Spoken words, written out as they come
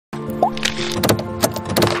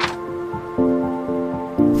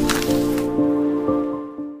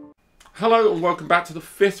Hello and welcome back to the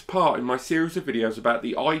fifth part in my series of videos about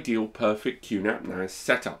the ideal perfect QNAP NAS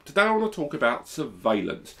setup. Today I want to talk about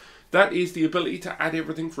surveillance. That is the ability to add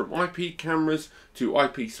everything from IP cameras to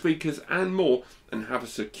IP speakers and more, and have a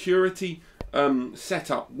security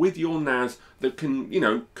setup with your NAS that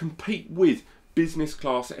can, compete with business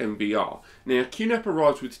class NVR. Now QNAP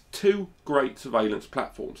arrives with two great surveillance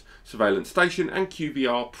platforms, Surveillance Station and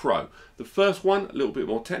QVR Pro. The first one a little bit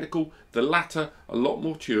more technical, the latter a lot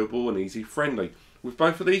more chewable and easy friendly. With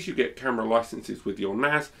both of these you get camera licenses with your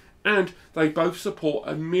NAS, and they both support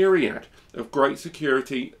a myriad of great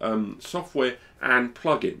security software and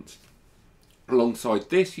plugins. Alongside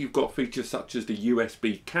this, you've got features such as the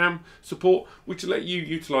USB cam support, which let you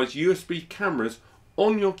utilize USB cameras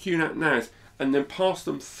on your QNAP NAS and then pass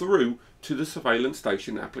them through to the Surveillance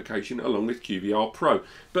Station application along with QVR Pro.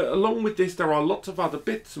 But along with this, there are lots of other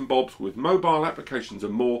bits and bobs with mobile applications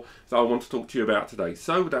and more that I want to talk to you about today.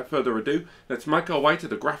 So without further ado, let's make our way to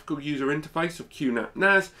the graphical user interface of QNAP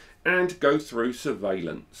NAS and go through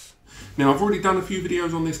surveillance. Now, I've already done a few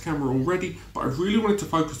videos on this camera already, but I really wanted to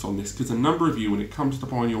focus on this because a number of you, when it comes to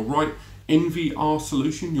buying your right NVR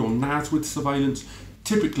solution, your NAS with surveillance,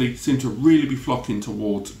 typically seem to really be flocking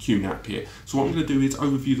towards QNAP here. So what I'm going to do is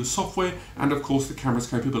overview the software and of course the camera's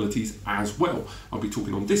capabilities as well. I'll be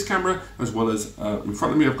talking on this camera as well as in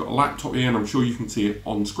front of me I've got a laptop here and I'm sure you can see it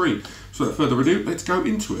on screen. So without further ado, let's go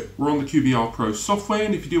into it. We're on the QVR Pro software,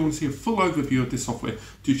 and if you do want to see a full overview of this software,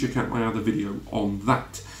 do check out my other video on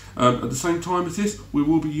that. At the same time as this, we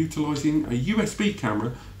will be utilising a USB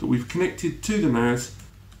camera that we've connected to the NAS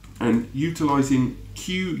and utilising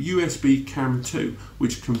USB Cam 2,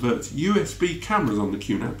 which converts USB cameras on the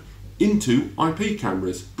QNAP into IP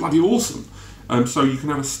cameras. Bloody awesome! So you can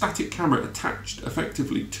have a static camera attached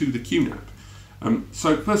effectively to the QNAP.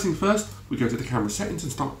 So first thing first, we go to the camera settings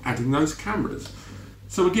and start adding those cameras.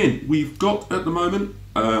 So again, we've got at the moment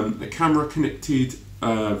a camera connected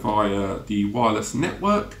via the wireless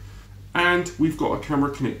network, and we've got a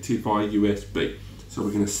camera connected via USB. So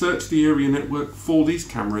we're going to search the area network for these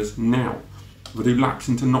cameras now. If I do lapse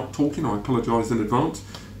into not talking, I apologise in advance.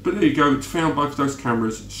 But there you go, it's found both of those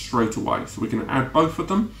cameras straight away. So we're going to add both of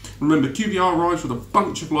them. Remember, QVR arrives with a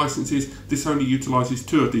bunch of licenses. This only utilises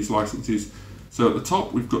two of these licenses. So at the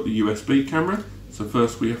top, we've got the USB camera. So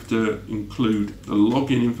first we have to include the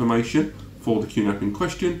login information for the QNAP in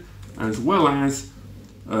question, as well as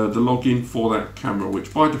the login for that camera,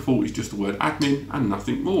 which by default is just the word admin and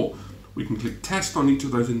nothing more. We can click test on each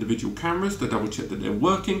of those individual cameras to double check that they're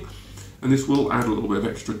working, and this will add a little bit of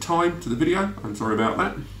extra time to the video. I'm sorry about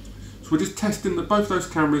that. So we're just testing that both those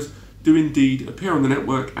cameras do indeed appear on the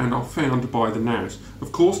network and are found by the NAS.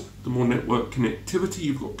 Of course, the more network connectivity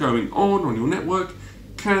you've got going on your network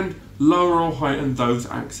can lower or heighten those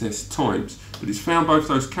access times. But it's found both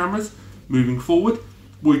those cameras. Moving forward,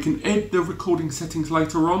 we can edit the recording settings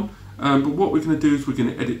later on, but what we're going to do is we're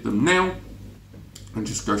going to edit them now and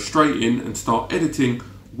just go straight in and start editing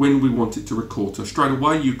when we want it to record. So straight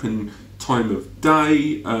away you can time of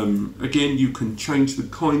day, again you can change the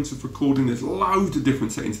kinds of recording. There's loads of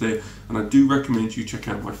different settings there, and I do recommend you check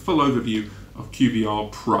out my full overview of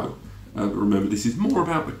QVR Pro. Remember, this is more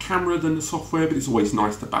about the camera than the software, but it's always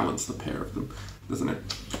nice to balance the pair of them, doesn't it?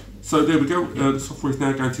 So there we go, the software is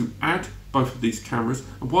now going to add both of these cameras,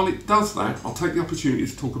 and while it does that, I'll take the opportunity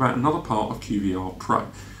to talk about another part of QVR Pro.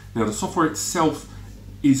 Now the software itself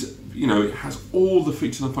is, it has all the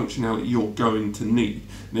features and functionality you're going to need.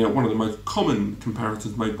 Now, one of the most common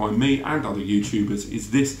comparisons made by me and other YouTubers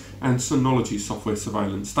is this and Synology software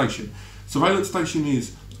Surveillance Station. Surveillance Station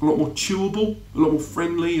is a lot more chewable, a lot more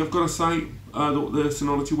friendly, I've got to say, the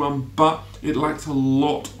Synology one, but it lacks a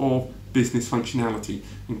lot of business functionality.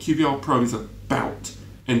 And QVR Pro is about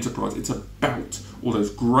enterprise. It's about all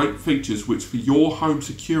those great features which for your home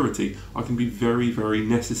security are going to be very, very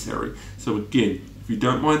necessary. So again, if you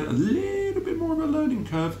don't mind a little bit more of a learning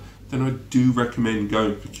curve, then I do recommend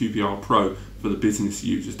going for QVR Pro for the business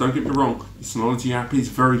users. Don't get me wrong, the Synology app is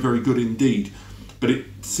very, very good indeed, but it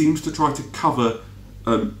seems to try to cover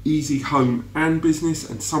easy home and business,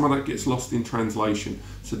 and some of that gets lost in translation.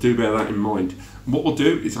 So do bear that in mind. And what we'll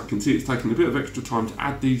do is, I can see it's taking a bit of extra time to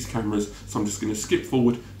add these cameras, so I'm just going to skip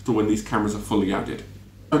forward to when these cameras are fully added.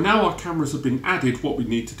 So now our cameras have been added, what we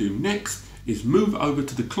need to do next is move over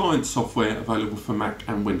to the client software available for Mac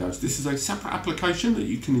and Windows. This is a separate application that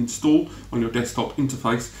you can install on your desktop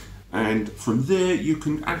interface, and from there you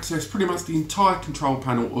can access pretty much the entire control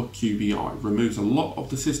panel of QVR. It removes a lot of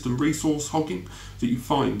the system resource hogging that you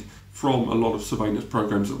find from a lot of surveillance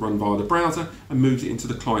programs that run via the browser and moves it into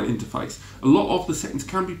the client interface. A lot of the settings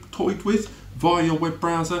can be toyed with via your web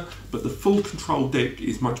browser, but the full control deck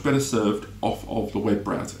is much better served off of the web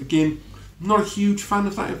browser. Again, not a huge fan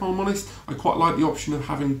of that, if I'm honest. I quite like the option of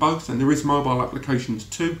having both, and there is mobile applications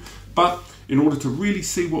too, but in order to really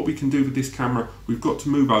see what we can do with this camera, we've got to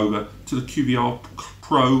move over to the QVR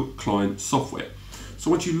Pro client software. So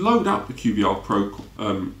once you load up the QVR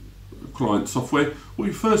Pro client software, what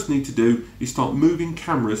you first need to do is start moving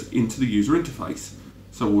cameras into the user interface.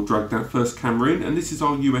 So we'll drag that first camera in, and this is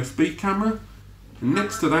our USB camera. And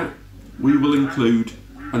next to that, we will include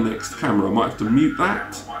a next camera. I might have to mute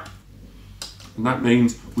that. And that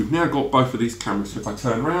means we've now got both of these cameras. So if I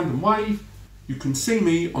turn around and wave, you can see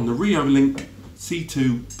me on the Reolink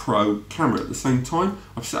C2 Pro camera. At the same time,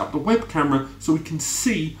 I've set up the web camera so we can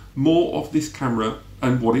see more of this camera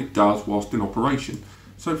and what it does whilst in operation.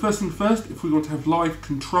 So first thing first, if we want to have live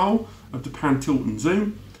control of the pan, tilt and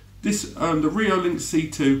zoom, the Reolink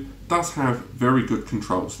C2 does have very good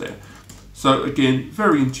controls there. So again,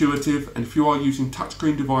 very intuitive, and if you are using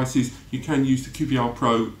touchscreen devices, you can use the QVR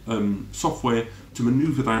Pro software to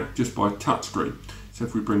maneuver that just by touchscreen. So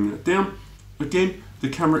if we bring that down, again, the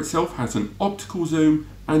camera itself has an optical zoom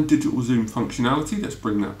and digital zoom functionality. Let's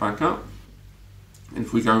bring that back up. And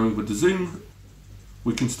if we go in with the zoom,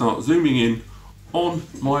 we can start zooming in on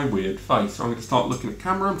my weird face. So I'm going to start looking at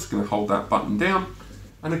camera. I'm just going to hold that button down.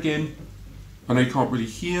 And again, I know you can't really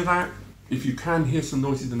hear that. If you can hear some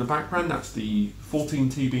noises in the background, that's the 14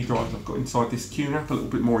 TB drives I've got inside this QNAP, a little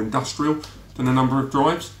bit more industrial than a number of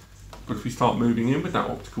drives. But if we start moving in with that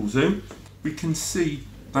optical zoom, we can see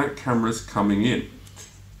that camera's coming in.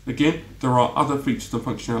 Again, there are other features and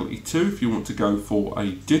functionality too. If you want to go for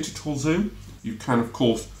a digital zoom, you can of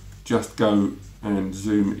course just go and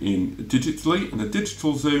zoom in digitally, and a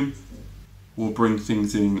digital zoom will bring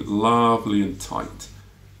things in lovely and tight.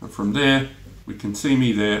 And from there, we can see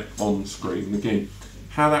me there on screen. And again,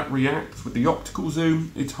 how that reacts with the optical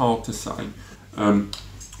zoom, it's hard to say.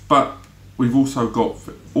 But we've also got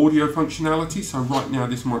audio functionality. So right now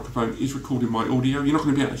this microphone is recording my audio. You're not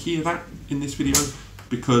going to be able to hear that in this video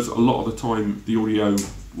because a lot of the time the audio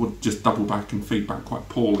would just double back and feedback quite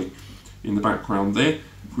poorly in the background there.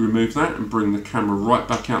 If we remove that and bring the camera right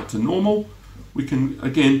back out to normal, we can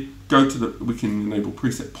again we can enable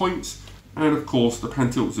preset points. And of course, the pan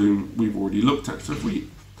tilt zoom we've already looked at. So if we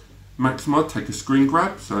maximize, take a screen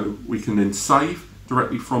grab, so we can then save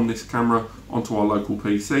directly from this camera onto our local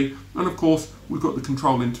PC. And of course, we've got the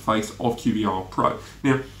control interface of QVR Pro.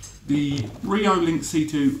 Now, the Reolink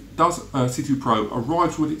C2 Pro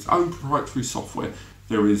arrives with its own proprietary software.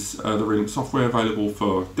 There is the Reolink software available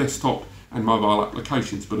for desktop and mobile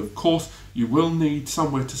applications, but of course, you will need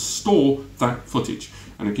somewhere to store that footage.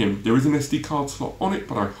 And again, there is an SD card slot on it,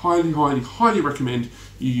 but I highly, highly, highly recommend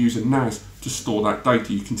you use a NAS to store that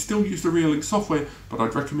data. You can still use the Reolink software, but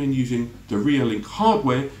I'd recommend using the Reolink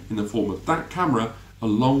hardware in the form of that camera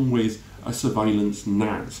along with a surveillance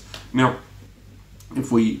NAS. Now,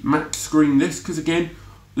 if we max screen this, because again,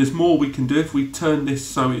 there's more we can do. If we turn this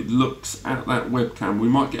so it looks at that webcam, we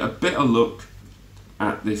might get a better look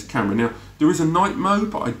at this camera. Now, there is a night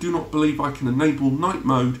mode, but I do not believe I can enable night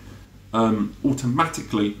mode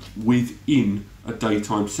automatically within a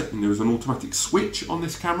daytime setting. There is an automatic switch on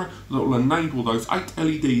this camera that will enable those 8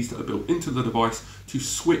 LEDs that are built into the device to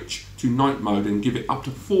switch to night mode and give it up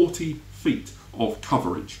to 40 feet of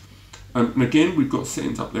coverage. And again, we've got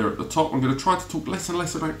settings up there at the top. I'm going to try to talk less and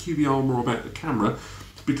less about QVR, more about the camera,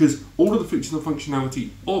 because all of the features and functionality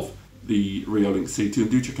of the Reolink C2,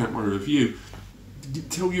 and do check out my review,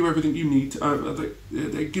 tell you everything you need.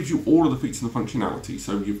 It gives you all of the features and the functionality.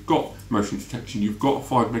 So you've got motion detection, you've got a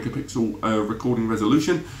 5 megapixel recording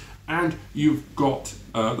resolution, and you've got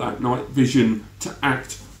that night vision to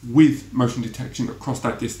act with motion detection across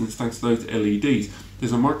that distance thanks to those LEDs.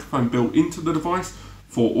 There's a microphone built into the device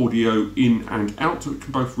for audio in and out, so it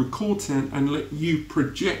can both record sound and let you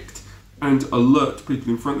project and alert people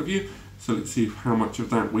in front of you. So let's see how much of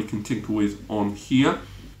that we can tinker with on here.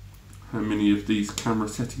 How many of these camera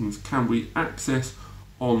settings can we access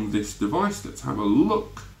on this device? Let's have a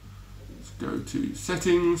look. Let's go to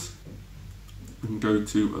settings and go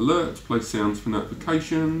to alerts, play sounds for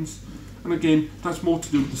notifications. And again, that's more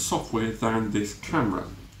to do with the software than this camera.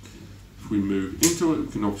 If we move into it, we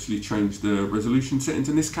can obviously change the resolution settings,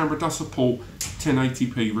 and this camera does support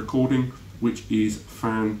 1080p recording, which is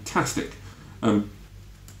fantastic.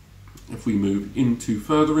 If we move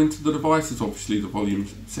further into the device, there's obviously the volume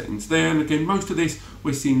settings there. And again, most of this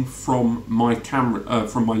we're seeing from my camera,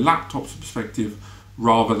 from my laptop's perspective,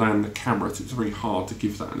 rather than the camera. So it's very hard to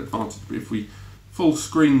give that an advantage. But if we full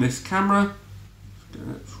screen this camera.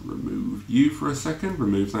 Let's remove you for a second,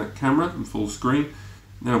 remove that camera and full screen.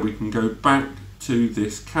 Now we can go back to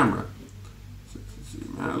this camera. So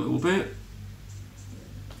zoom out a little bit.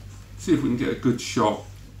 See if we can get a good shot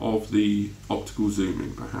of the optical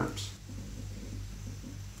zooming perhaps.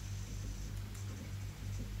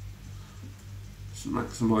 So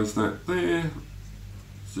maximise that there.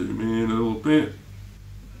 Zoom in a little bit.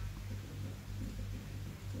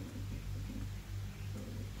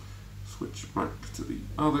 Switch back to the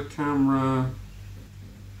other camera.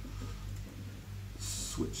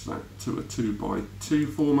 Switch that to a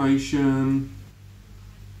 2x2 formation.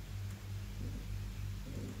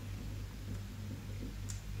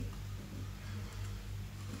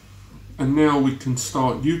 And now we can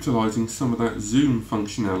start utilizing some of that zoom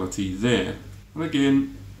functionality there. And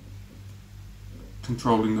again,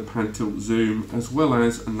 controlling the pan tilt zoom as well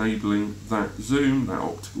as enabling that zoom, that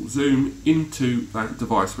optical zoom into that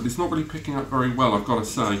device. But it's not really picking up very well, I've got to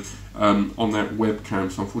say, on that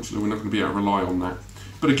webcam, so unfortunately we're not going to be able to rely on that.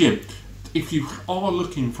 But again, if you are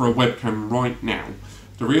looking for a webcam right now,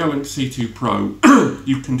 the Reolink C2 Pro,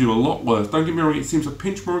 you can do a lot worse. Don't get me wrong, it seems a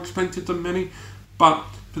pinch more expensive than many, but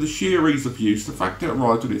for the sheer ease of use, the fact that it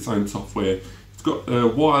arrives with its own software, it's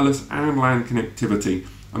got wireless and LAN connectivity,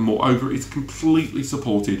 and moreover it's completely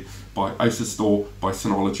supported by Asus Store, by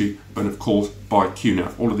Synology, and of course by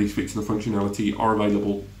QNAP. All of these features and functionality are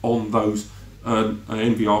available on those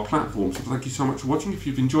NVR platforms. So thank you so much for watching. If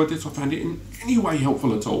you've enjoyed this or found it in any way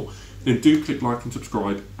helpful at all, then do click like and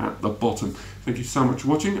subscribe at the bottom. Thank you so much for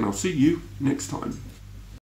watching, and I'll see you next time.